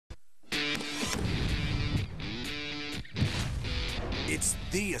It's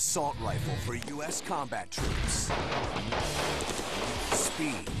the assault rifle for U.S. combat troops.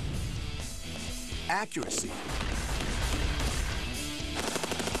 Speed, accuracy,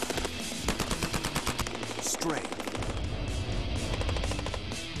 strength.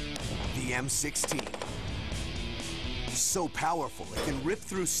 The M16. So powerful, it can rip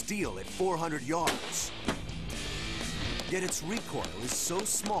through steel at 400 yards. Yet its recoil is so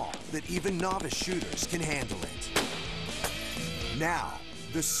small that even novice shooters can handle it. Now,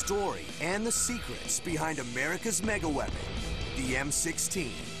 the story and the secrets behind America's mega weapon, the M16,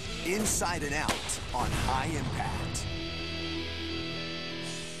 inside and out on High Impact.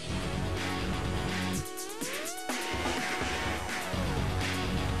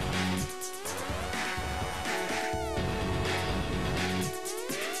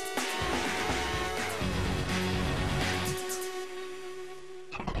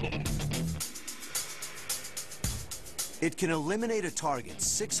 It can eliminate a target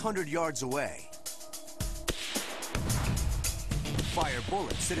 600 yards away, fire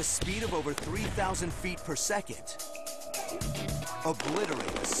bullets at a speed of over 3,000 feet per second,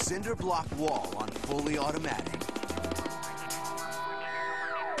 obliterate a cinder block wall on fully automatic.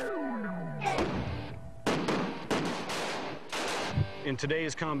 In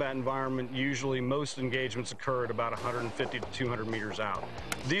today's combat environment, usually most engagements occur at about 150 to 200 meters out.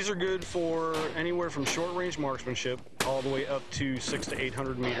 These are good for anywhere from short-range marksmanship all the way up to 600 to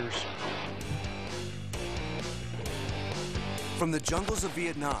 800 meters. From the jungles of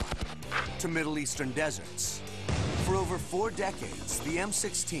Vietnam to Middle Eastern deserts, for over 4 decades, the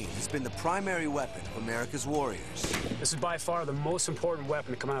M16 has been the primary weapon of America's warriors. This is by far the most important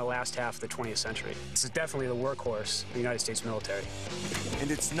weapon to come out of the last half of the 20th century. This is definitely the workhorse of the United States military. And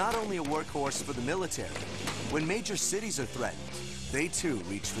it's not only a workhorse for the military. When major cities are threatened, they too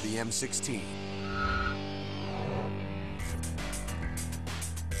reach for the M16.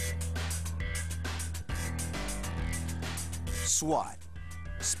 SWAT,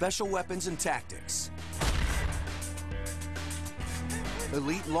 Special Weapons and Tactics.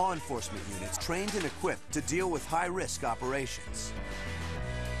 Elite law enforcement units trained and equipped to deal with high-risk operations.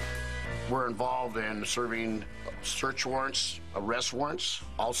 We're involved in serving search warrants, arrest warrants,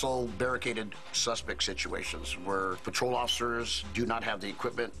 also barricaded suspect situations where patrol officers do not have the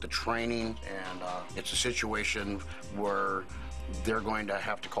equipment, the training, and it's a situation where they're going to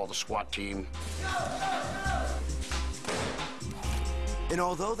have to call the SWAT team. And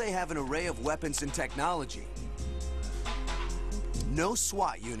although they have an array of weapons and technology, no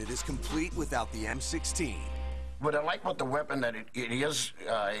SWAT unit is complete without the M16. What I like about the weapon that it is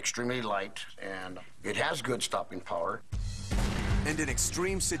extremely light and it has good stopping power. And in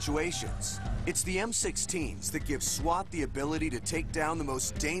extreme situations, it's the M16s that give SWAT the ability to take down the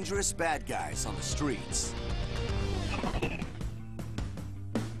most dangerous bad guys on the streets.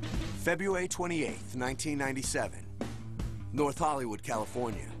 February 28th, 1997, North Hollywood,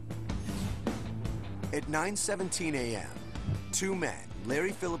 California. At 9:17 a.m., 2 men,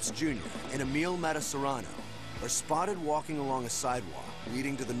 Larry Phillips Jr. and Emil Mataserano, are spotted walking along a sidewalk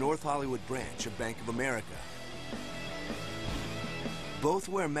leading to the North Hollywood branch of Bank of America. Both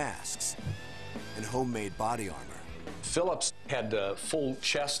wear masks and homemade body armor. Phillips had full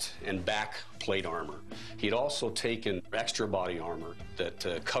chest and back plate armor. He'd also taken extra body armor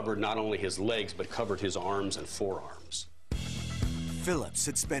that covered not only his legs, but covered his arms and forearms. Phillips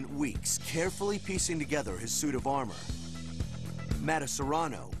had spent weeks carefully piecing together his suit of armor.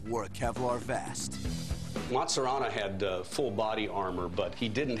 Mataserano wore a Kevlar vest. Mataserano had full body armor, but he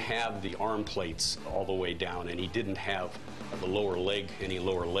didn't have the arm plates all the way down, and he didn't have the any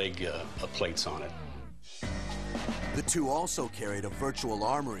lower leg plates on it. The two also carried a virtual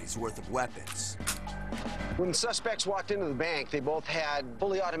armory's worth of weapons. When the suspects walked into the bank, they both had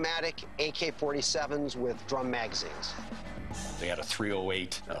fully automatic AK-47s with drum magazines. They had a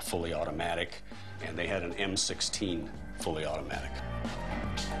 .308 fully automatic, and they had an M16 fully automatic.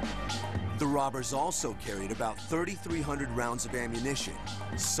 The robbers also carried about 3,300 rounds of ammunition,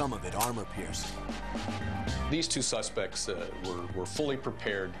 some of it armor-piercing. These two suspects were fully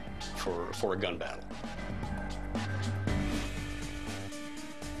prepared for a gun battle.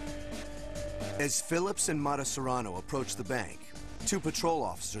 As Phillips and Mataserano approach the bank, 2 patrol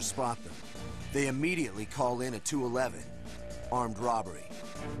officers spot them. They immediately call in a 211, armed robbery.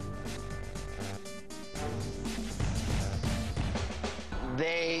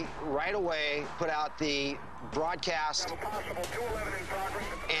 They right away put out the broadcast,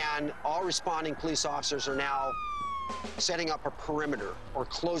 and all responding police officers are now setting up a perimeter or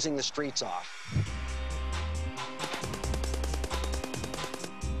closing the streets off.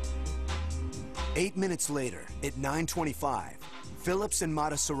 "8 minutes later, at 9:25, Phillips and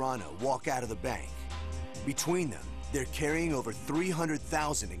Mata Serrano walk out of the bank. Between them, they're carrying over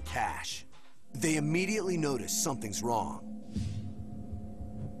 $300,000 in cash. They immediately notice something's wrong.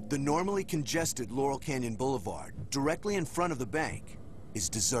 The normally congested Laurel Canyon Boulevard, directly in front of the bank, is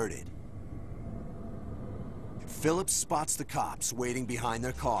deserted. Phillips spots the cops waiting behind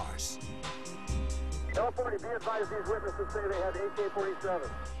their cars. California, be advised these witnesses say they have AK-47.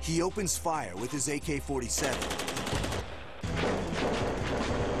 He opens fire with his AK-47.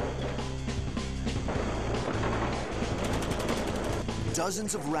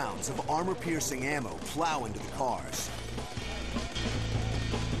 Dozens of rounds of armor-piercing ammo plow into the cars.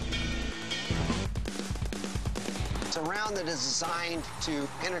 It's a round that is designed to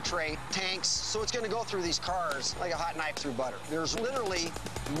penetrate tanks, so it's going to go through these cars like a hot knife through butter. There's literally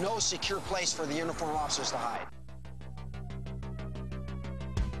no secure place for the uniformed officers to hide.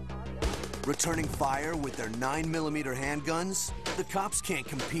 Returning fire with their 9mm handguns, the cops can't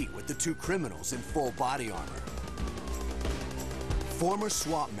compete with the two criminals in full body armor. Former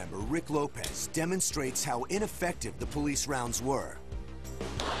SWAT member Rick Lopez demonstrates how ineffective the police rounds were.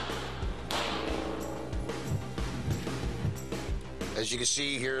 As you can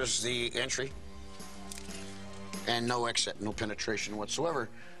see, here's the entry. And no exit, no penetration whatsoever.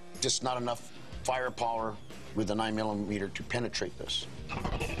 Just not enough firepower with the 9mm to penetrate this.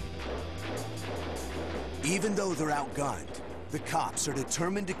 Even though they're outgunned, the cops are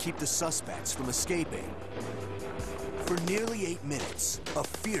determined to keep the suspects from escaping. For nearly 8 minutes, a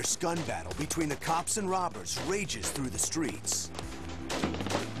fierce gun battle between the cops and robbers rages through the streets.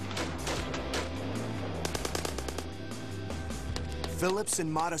 Phillips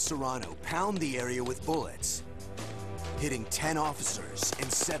and Mata Serrano pound the area with bullets, hitting 10 officers and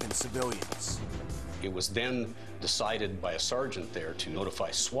 7 civilians. It was then decided by a sergeant there to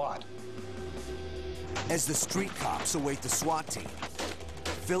notify SWAT. As the street cops await the SWAT team,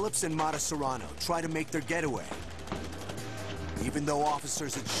 Phillips and Mata Serrano try to make their getaway. Even though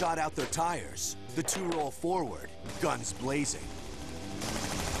officers had shot out their tires, the two roll forward, guns blazing.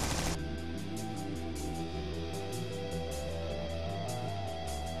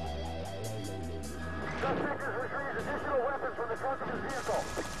 Suspect has retrieved additional weapons from the trunk of his vehicle.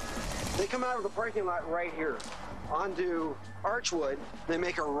 They come out of the parking lot right here onto Archwood. They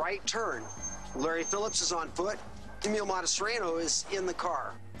make a right turn. Larry Phillips is on foot. Emil Mata Serrano is in the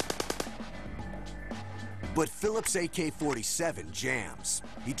car. But Phillips' AK-47 jams.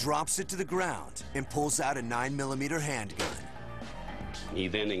 He drops it to the ground and pulls out a 9mm handgun. He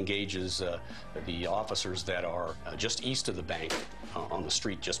then engages the officers that are just east of the bank, on the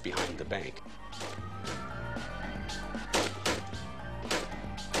street just behind the bank.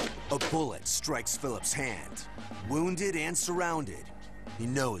 A bullet strikes Phillips' hand. Wounded and surrounded, he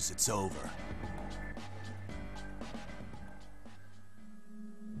knows it's over.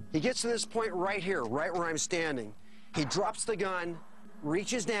 He gets to this point right here, right where I'm standing. He drops the gun,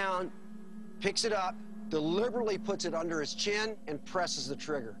 reaches down, picks it up, deliberately puts it under his chin, and presses the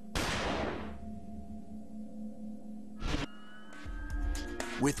trigger.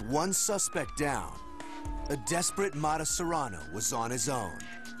 With one suspect down, a desperate Mata Serrano was on his own.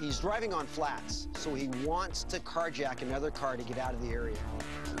 He's driving on flats, so he wants to carjack another car to get out of the area.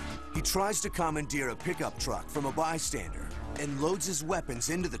 He tries to commandeer a pickup truck from a bystander and loads his weapons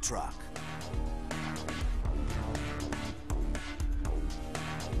into the truck.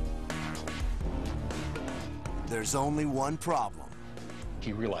 There's only one problem.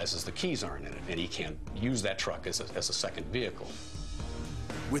 He realizes the keys aren't in it, and he can't use that truck as a second vehicle.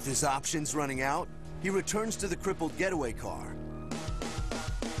 With his options running out, he returns to the crippled getaway car.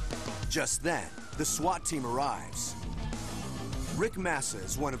 Just then, the SWAT team arrives. Rick Massa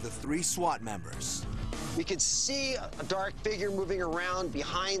is one of the 3 SWAT members. We could see a dark figure moving around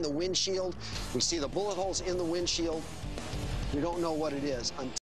behind the windshield. We see the bullet holes in the windshield. We don't know what it is until